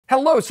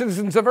Hello,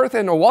 citizens of Earth,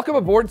 and welcome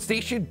aboard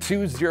Station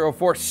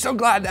 204. So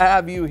glad to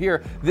have you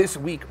here this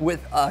week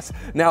with us.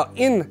 Now,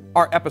 in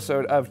our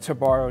episode of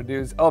Tomorrow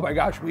News, oh my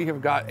gosh, we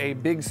have got a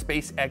big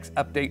SpaceX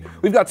update.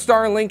 We've got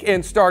Starlink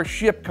and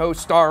Starship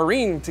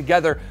co-starring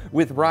together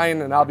with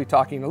Ryan, and I'll be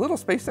talking a little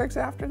SpaceX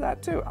after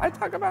that too. I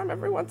talk about them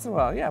every once in a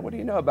while. Yeah, what do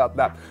you know about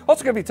that?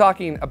 Also going to be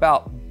talking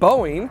about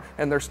Boeing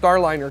and their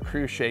Starliner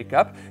crew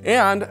shakeup,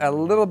 and a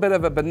little bit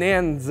of a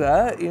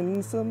bonanza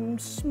in some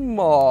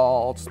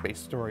small space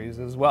stories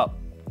as well.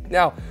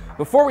 Now,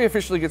 before we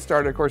officially get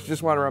started, of course,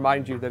 just want to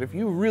remind you that if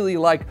you really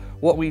like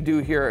what we do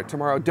here at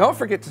Tomorrow, don't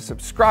forget to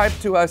subscribe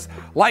to us,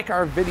 like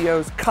our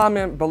videos,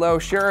 comment below,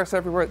 share us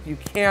everywhere that you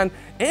can,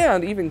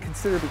 and even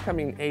consider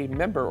becoming a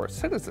member or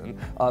citizen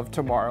of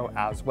Tomorrow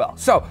as well.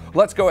 So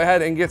let's go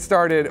ahead and get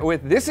started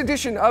with this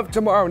edition of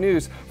Tomorrow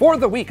News for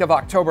the week of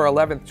October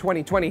 11th,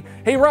 2020.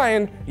 Hey,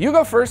 Ryan, you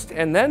go first,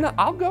 and then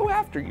I'll go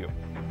after you.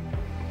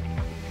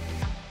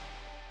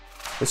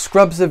 The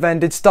scrubs have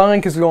ended,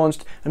 Starlink has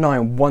launched, and I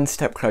am one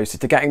step closer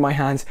to getting my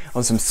hands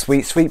on some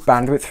sweet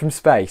bandwidth from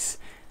space.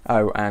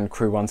 Oh, and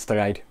Crew 1's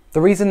delayed.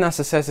 The reason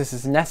NASA says this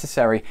is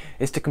necessary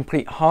is to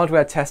complete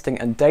hardware testing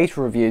and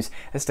data reviews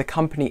as the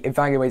company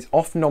evaluates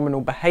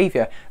off-nominal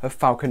behaviour of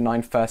Falcon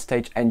 9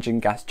 first-stage engine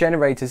gas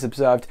generators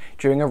observed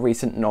during a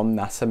recent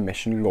non-NASA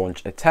mission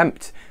launch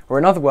attempt. Or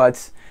in other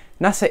words,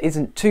 NASA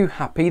isn't too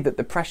happy that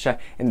the pressure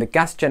in the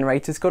gas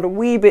generators got a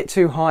wee bit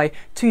too high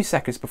 2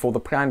 seconds before the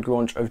planned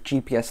launch of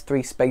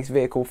GPS-3 Space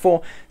Vehicle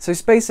 4, so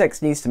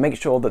SpaceX needs to make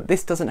sure that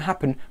this doesn't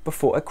happen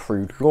before a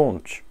crewed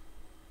launch.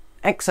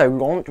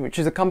 Launch, which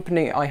is a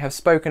company I have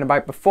spoken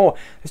about before,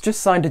 has just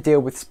signed a deal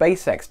with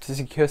SpaceX to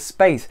secure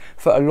space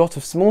for a lot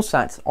of small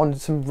sats on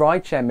some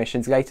rideshare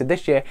missions later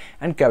this year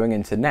and going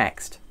into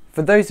next.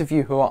 For those of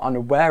you who are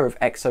unaware of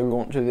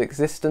Launch's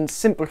existence,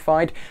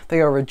 simplified, they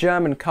are a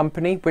German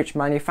company which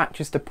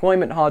manufactures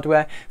deployment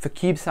hardware for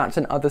CubeSats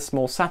and other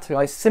small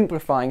satellites,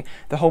 simplifying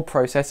the whole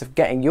process of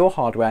getting your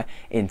hardware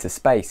into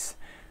space.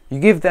 You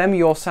give them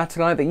your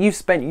satellite that you've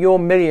spent your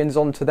millions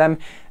onto them,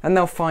 and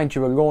they'll find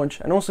you a launch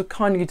and also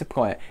kindly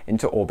deploy it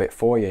into orbit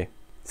for you.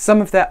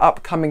 Some of their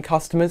upcoming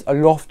customers are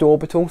Loft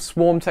Orbital,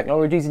 Swarm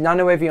Technologies,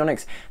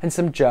 NanoAvionics and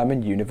some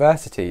German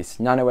universities.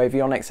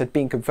 NanoAvionics had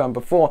been confirmed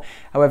before,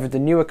 however the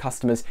newer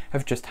customers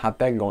have just had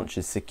their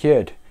launches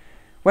secured.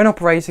 When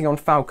operating on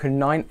Falcon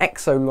 9,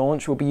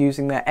 Launch will be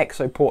using their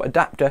ExoPort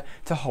adapter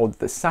to hold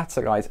the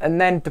satellites and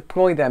then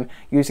deploy them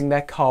using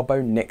their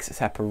Carbo-Nix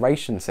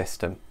separation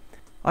system.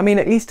 I mean,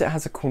 at least it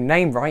has a cool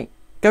name, right?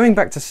 Going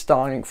back to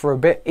Starlink for a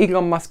bit,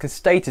 Elon Musk has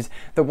stated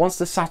that once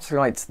the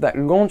satellites that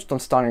launched on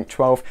Starlink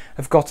 12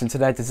 have got into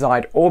their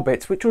desired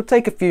orbits, which will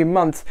take a few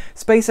months,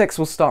 SpaceX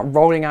will start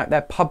rolling out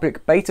their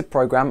public beta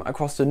program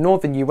across the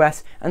northern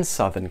US and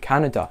southern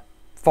Canada.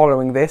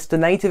 Following this, the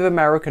Native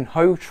American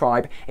Hoh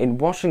tribe in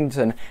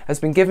Washington has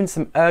been given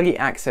some early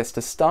access to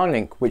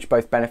Starlink, which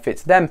both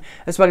benefits them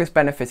as well as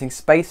benefiting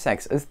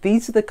SpaceX, as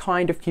these are the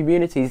kind of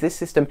communities this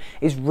system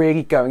is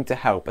really going to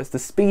help, as the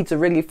speeds are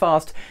really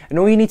fast and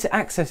all you need to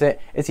access it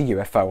is a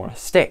UFO on a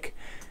stick.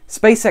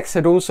 SpaceX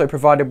had also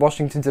provided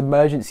Washington's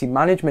Emergency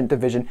Management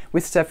Division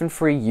with 7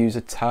 free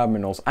user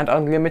terminals and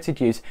unlimited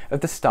use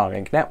of the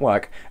Starlink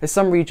network, as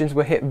some regions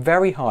were hit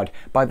very hard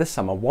by the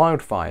summer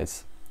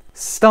wildfires.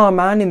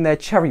 Starman in their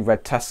cherry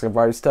red Tesla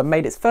Roadster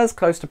made its first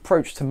close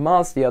approach to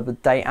Mars the other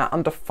day at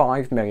under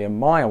 5 million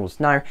miles.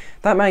 Now,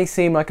 that may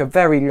seem like a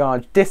very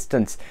large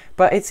distance,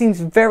 but it seems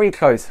very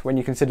close when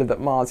you consider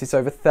that Mars is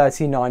over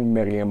 39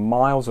 million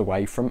miles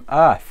away from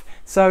Earth.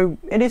 So,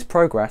 it is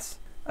progress.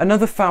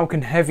 Another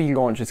Falcon Heavy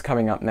launch is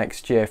coming up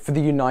next year for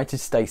the United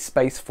States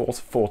Space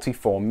Force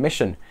 44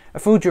 mission. A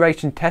full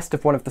duration test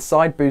of one of the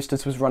side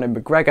boosters was run in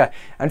McGregor,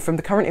 and from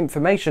the current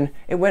information,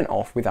 it went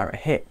off without a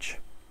hitch.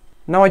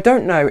 Now, I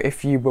don't know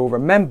if you will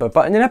remember,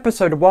 but in an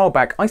episode a while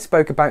back I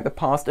spoke about the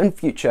past and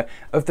future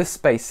of the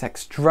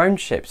SpaceX drone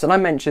ships, and I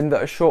mentioned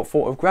that a short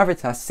thought of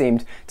gravitas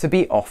seemed to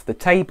be off the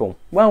table.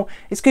 Well,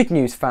 it's good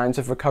news, fans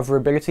of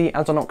recoverability,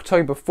 as on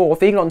October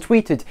 4th Elon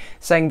tweeted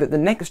saying that the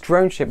next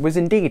drone ship was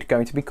indeed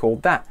going to be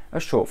called that, a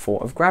short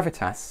thought of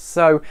gravitas.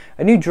 So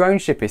a new drone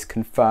ship is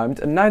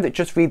confirmed, and now that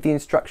Just Read the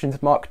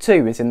Instructions Mark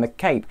II is in the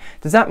Cape,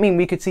 does that mean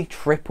we could see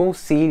triple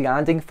sea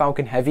landing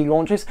Falcon Heavy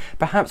launches,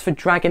 perhaps for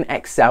Dragon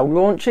XL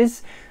launches?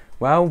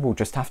 Well, we'll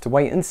just have to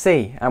wait and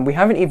see, and we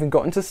haven't even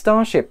gotten to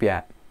Starship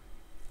yet.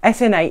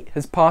 SN8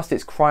 has passed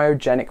its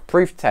cryogenic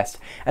proof test,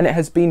 and it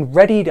has been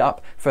readied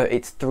up for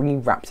its 3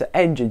 Raptor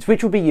engines,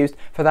 which will be used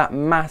for that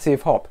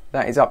massive hop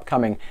that is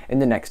upcoming in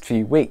the next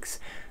few weeks.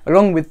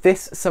 Along with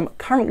this, some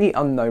currently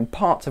unknown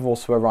parts have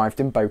also arrived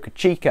in Boca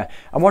Chica,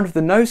 and one of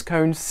the nose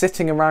cones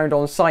sitting around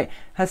on site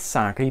has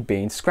sadly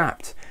been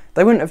scrapped.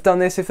 They wouldn't have done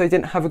this if they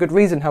didn't have a good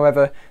reason,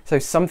 however, so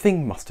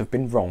something must have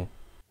been wrong.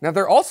 Now,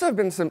 there also have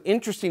been some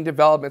interesting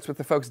developments with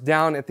the folks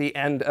down at the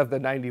end of the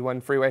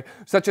 91 freeway,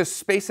 such as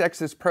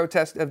SpaceX's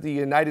protest of the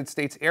United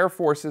States Air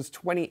Force's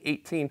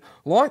 2018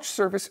 Launch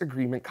Service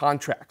Agreement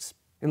contracts.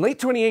 In late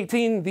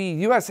 2018, the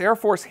U.S. Air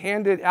Force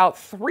handed out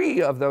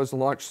 3 of those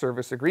launch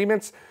service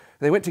agreements.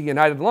 They went to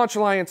United Launch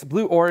Alliance,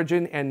 Blue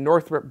Origin, and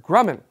Northrop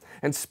Grumman.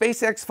 And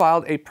SpaceX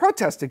filed a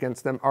protest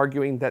against them,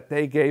 arguing that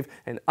they gave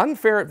an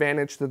unfair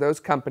advantage to those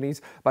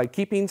companies by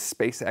keeping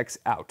SpaceX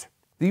out.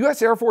 The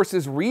U.S. Air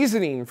Force's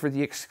reasoning for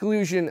the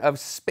exclusion of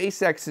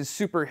SpaceX's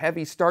Super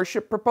Heavy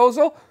Starship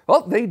proposal,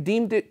 well, they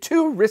deemed it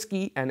too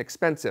risky and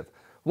expensive.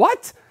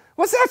 What?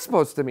 What's that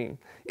supposed to mean?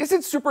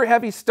 Isn't Super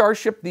Heavy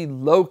Starship the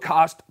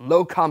low-cost,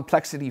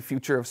 low-complexity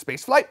future of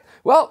spaceflight?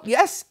 Well,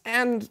 yes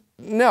and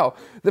no.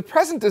 The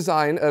present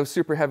design of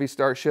Super Heavy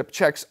Starship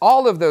checks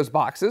all of those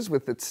boxes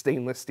with its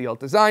stainless steel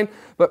design,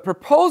 but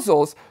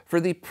proposals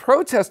for the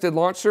protested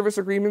launch service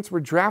agreements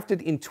were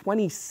drafted in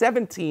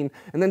 2017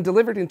 and then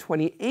delivered in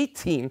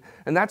 2018,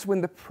 and that's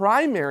when the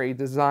primary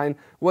design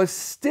was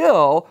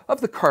still of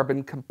the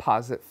carbon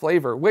composite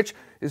flavor, which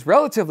is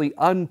relatively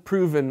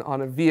unproven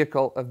on a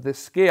vehicle of this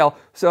scale,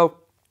 so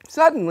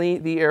suddenly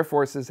the Air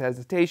Force's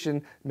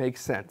hesitation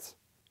makes sense.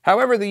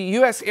 However, the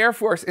U.S. Air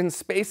Force and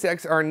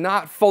SpaceX are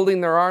not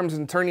folding their arms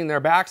and turning their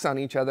backs on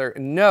each other.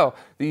 No,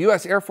 the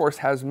U.S. Air Force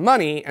has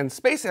money, and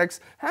SpaceX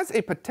has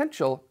a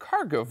potential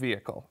cargo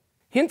vehicle.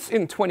 Hints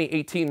in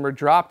 2018 were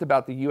dropped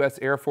about the U.S.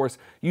 Air Force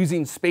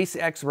using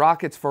SpaceX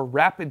rockets for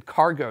rapid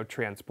cargo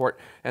transport,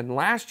 and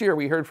last year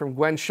we heard from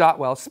Gwen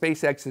Shotwell,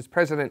 SpaceX's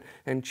president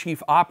and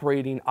chief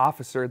operating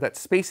officer, that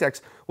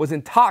SpaceX was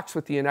in talks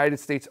with the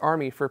United States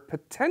Army for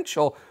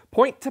potential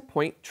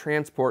point-to-point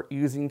transport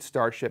using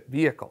Starship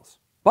vehicles.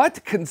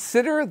 But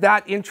consider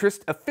that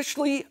interest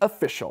officially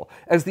official,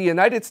 as the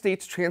United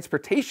States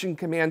Transportation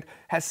Command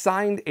has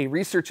signed a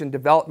research and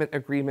development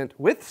agreement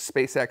with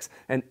SpaceX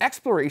and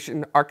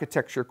Exploration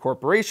Architecture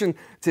Corporation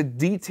to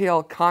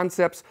detail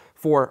concepts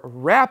for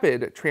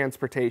rapid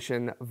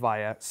transportation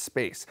via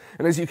space.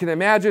 And as you can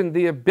imagine,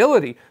 the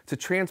ability to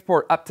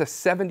transport up to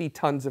 70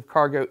 tons of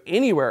cargo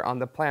anywhere on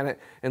the planet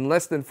in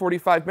less than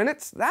 45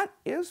 minutes, that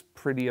is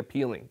pretty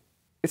appealing.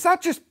 It's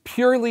not just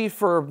purely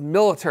for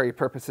military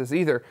purposes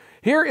either.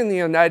 Here in the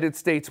United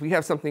States, we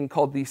have something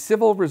called the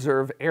Civil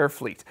Reserve Air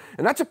Fleet,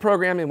 and that's a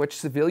program in which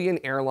civilian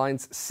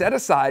airlines set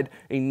aside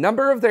a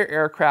number of their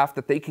aircraft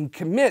that they can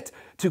commit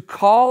to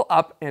call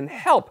up and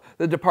help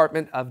the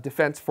Department of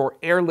Defense for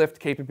airlift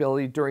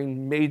capability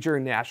during major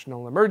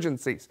national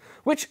emergencies,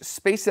 which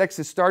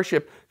SpaceX's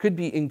Starship could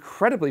be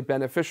incredibly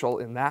beneficial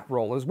in that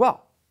role as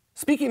well.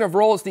 Speaking of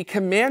roles, the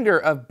commander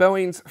of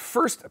Boeing's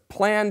first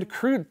planned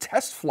crewed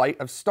test flight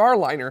of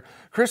Starliner,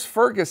 Chris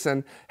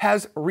Ferguson,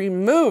 has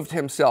removed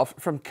himself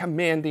from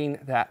commanding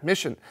that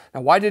mission.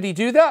 Now, why did he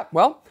do that?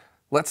 Well,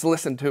 let's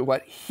listen to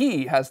what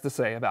he has to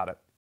say about it.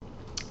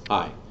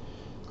 Hi,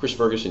 Chris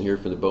Ferguson here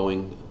from the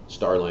Boeing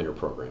Starliner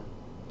program.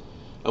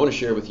 I want to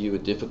share with you a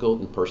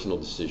difficult and personal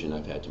decision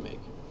I've had to make.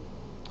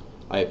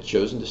 I have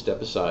chosen to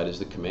step aside as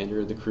the commander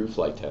of the crew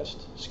flight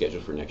test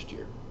scheduled for next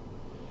year.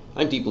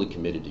 I'm deeply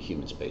committed to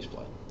human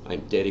spaceflight.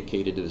 I'm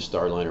dedicated to the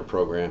Starliner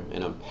program,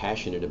 and I'm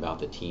passionate about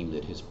the team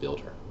that has built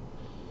her.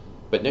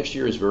 But next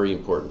year is very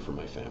important for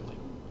my family.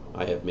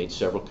 I have made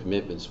several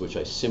commitments which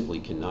I simply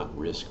cannot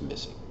risk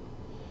missing.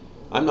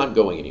 I'm not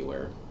going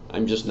anywhere.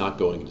 I'm just not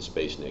going into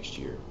space next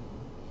year.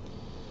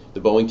 The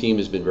Boeing team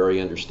has been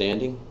very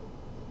understanding.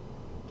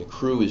 The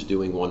crew is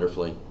doing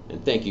wonderfully,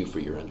 and thank you for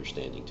your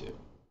understanding too.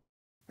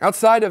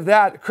 Outside of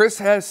that, Chris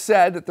has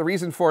said that the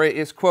reason for it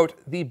is, quote,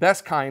 the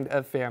best kind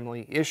of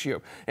family issue.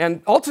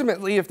 And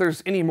ultimately, if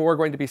there's any more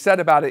going to be said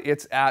about it,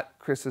 it's at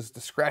Chris's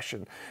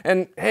discretion.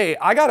 And hey,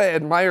 I gotta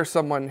admire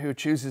someone who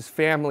chooses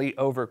family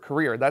over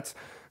career. That's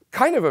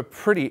kind of a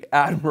pretty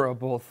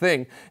admirable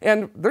thing.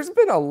 And there's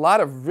been a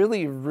lot of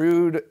really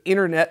rude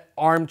internet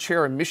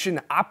armchair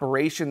mission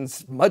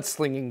operations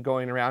mudslinging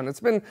going around. It's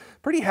been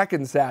pretty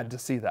heckin' sad to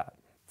see that.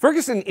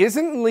 Ferguson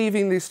isn't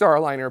leaving the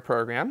Starliner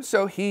program,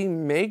 so he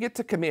may get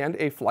to command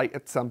a flight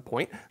at some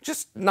point,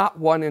 just not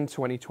one in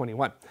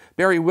 2021.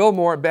 Barry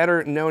Wilmore,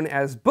 better known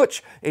as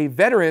Butch, a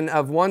veteran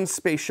of one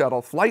space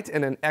shuttle flight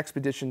and an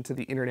expedition to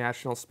the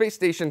International Space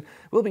Station,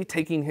 will be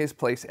taking his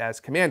place as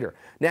commander.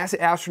 NASA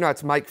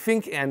astronauts Mike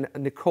Fink and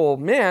Nicole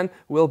Mann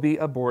will be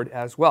aboard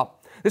as well.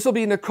 This will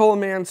be Nicole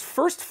Mann's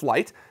first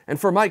flight, and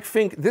for Mike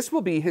Fink, this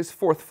will be his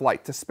fourth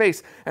flight to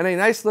space. And a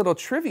nice little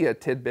trivia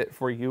tidbit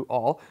for you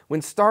all: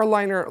 when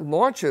Starliner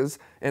launches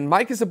and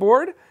Mike is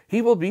aboard,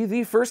 he will be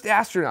the first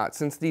astronaut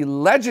since the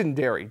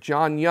legendary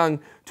John Young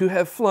to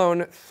have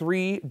flown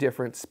 3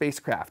 different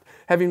spacecraft,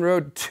 having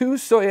rode 2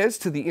 Soyuz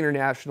to the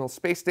International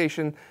Space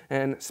Station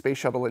and Space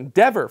Shuttle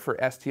Endeavour for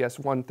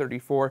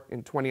STS-134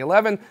 in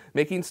 2011,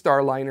 making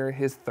Starliner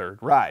his 3rd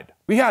ride.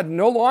 We had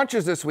no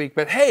launches this week,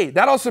 but hey,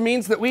 that also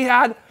means that we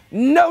had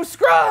no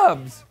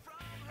scrubs!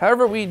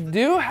 However, we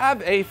do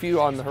have a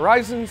few on the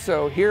horizon,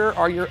 so here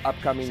are your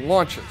upcoming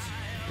launches.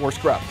 More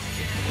scrubs.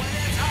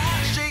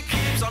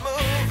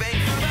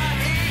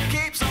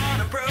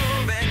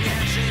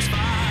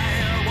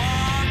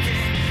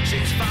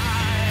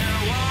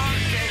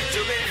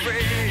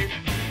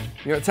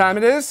 You know what time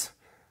it is?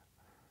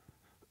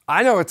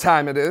 I know what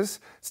time it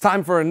is. It's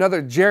time for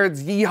another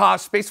Jared's Yeehaw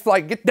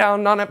Spaceflight Get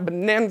Down on It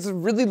Bonanza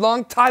really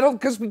long title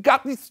because we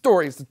got these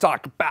stories to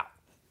talk about.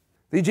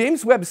 The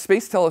James Webb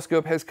Space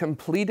Telescope has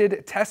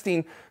completed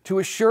testing to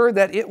assure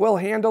that it will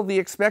handle the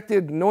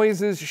expected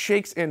noises,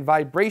 shakes, and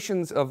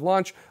vibrations of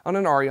launch on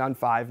an Ariane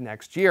 5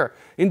 next year.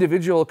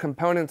 Individual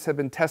components have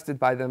been tested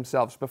by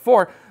themselves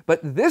before,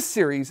 but this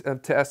series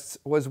of tests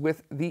was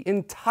with the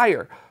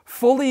entire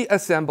fully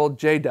assembled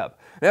JW.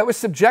 That was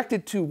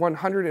subjected to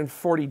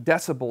 140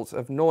 decibels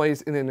of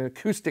noise in an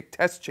acoustic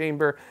test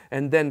chamber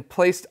and then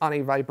placed on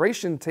a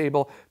vibration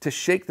table to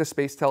shake the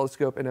space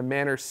telescope in a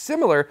manner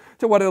similar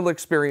to what it'll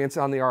experience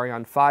on the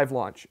Ariane 5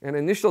 launch. And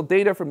initial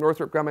data from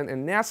Northrop Grumman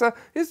and NASA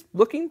is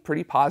looking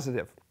pretty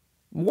positive.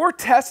 More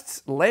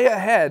tests lay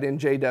ahead in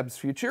JW's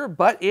future,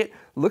 but it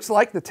looks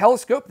like the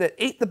telescope that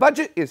ate the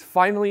budget is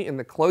finally in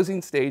the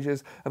closing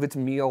stages of its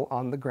meal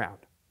on the ground.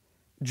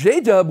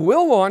 JW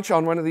will launch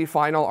on one of the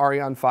final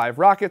Ariane 5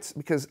 rockets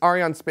because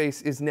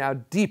Arianespace is now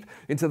deep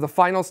into the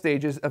final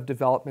stages of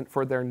development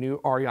for their new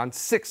Ariane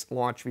 6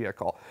 launch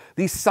vehicle.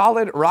 The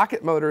solid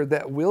rocket motor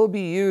that will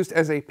be used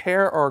as a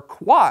pair or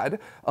quad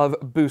of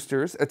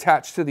boosters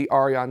attached to the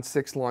Ariane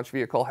 6 launch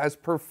vehicle has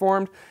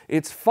performed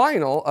its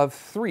final of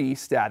 3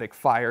 static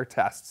fire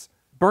tests.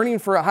 Burning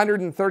for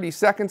 130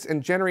 seconds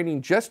and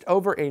generating just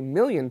over 1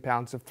 million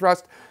pounds of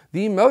thrust,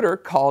 the motor,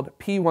 called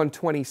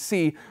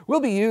P120C, will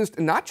be used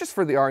not just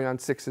for the Ariane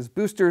 6's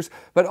boosters,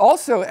 but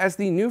also as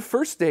the new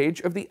first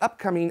stage of the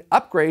upcoming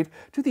upgrade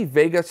to the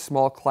Vega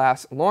small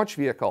class launch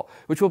vehicle,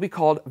 which will be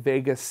called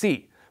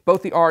Vega-c.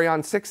 Both the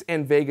Ariane 6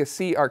 and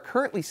Vega-c are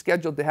currently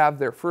scheduled to have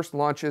their first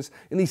launches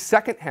in the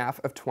second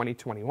half of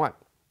 2021.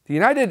 The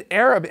United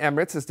Arab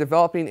Emirates is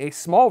developing a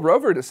small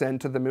rover to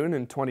send to the moon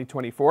in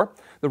 2024.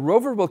 The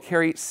rover will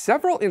carry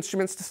several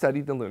instruments to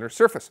study the lunar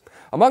surface.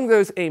 Among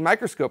those, a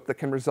microscope that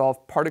can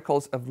resolve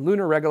particles of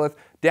lunar regolith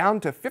down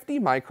to 50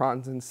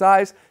 microns in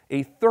size,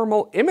 a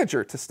thermal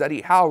imager to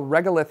study how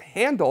regolith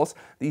handles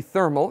the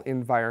thermal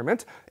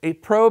environment, a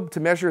probe to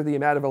measure the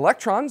amount of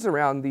electrons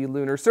around the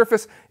lunar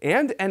surface,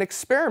 and an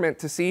experiment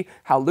to see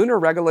how lunar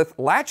regolith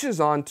latches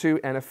onto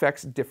and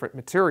affects different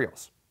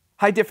materials.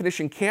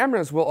 High-definition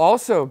cameras will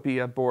also be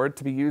aboard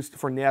to be used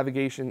for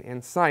navigation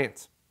and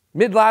science.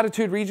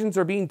 Mid-latitude regions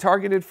are being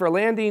targeted for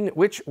landing,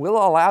 which will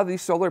allow the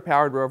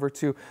solar-powered rover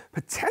to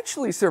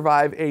potentially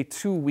survive a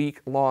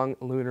 2-week-long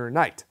lunar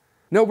night.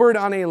 No word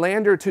on a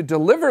lander to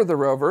deliver the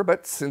rover,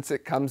 but since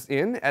it comes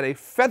in at a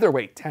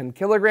featherweight 10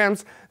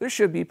 kilograms, there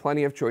should be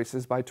plenty of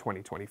choices by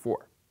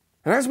 2024.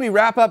 And as we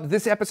wrap up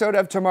this episode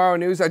of Tomorrow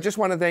News, I just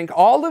want to thank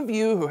all of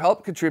you who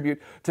helped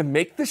contribute to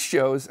make the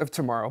shows of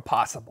tomorrow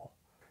possible.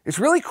 It's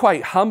really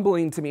quite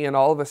humbling to me and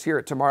all of us here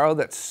at Tomorrow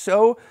that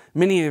so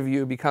many of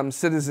you become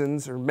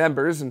citizens or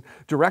members and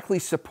directly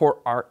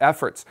support our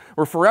efforts.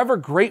 We're forever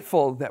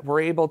grateful that we're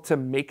able to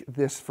make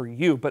this for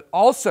you, but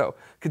also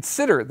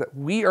consider that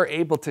we are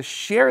able to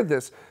share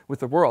this with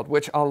the world,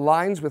 which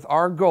aligns with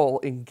our goal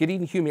in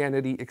getting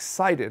humanity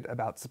excited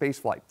about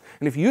spaceflight.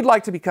 And if you'd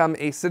like to become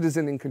a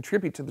citizen and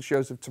contribute to the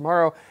shows of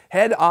tomorrow,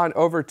 head on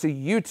over to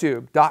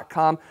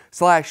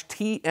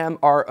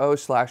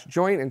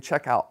youtube.com/TMRO/join and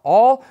check out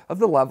all of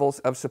the levels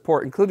of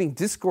support, including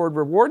Discord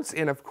rewards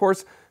and, of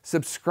course,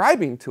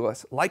 subscribing to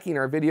us, liking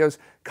our videos,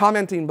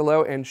 commenting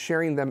below, and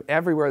sharing them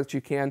everywhere that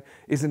you can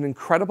is an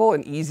incredible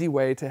and easy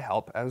way to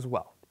help as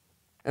well.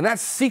 And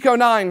that's Seco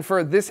 9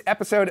 for this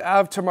episode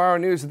of Tomorrow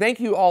News. Thank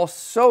you all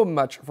so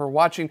much for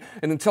watching,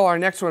 and until our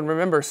next one,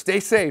 remember, stay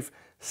safe,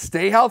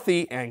 stay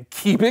healthy, and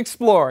keep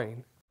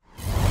exploring.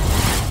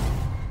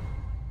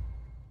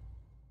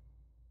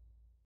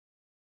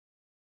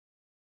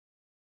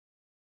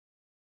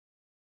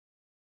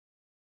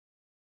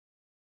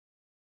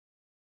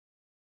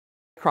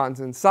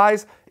 In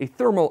size, a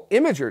thermal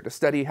imager to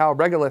study how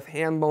regolith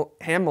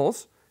handles.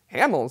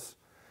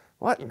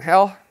 What in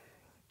hell?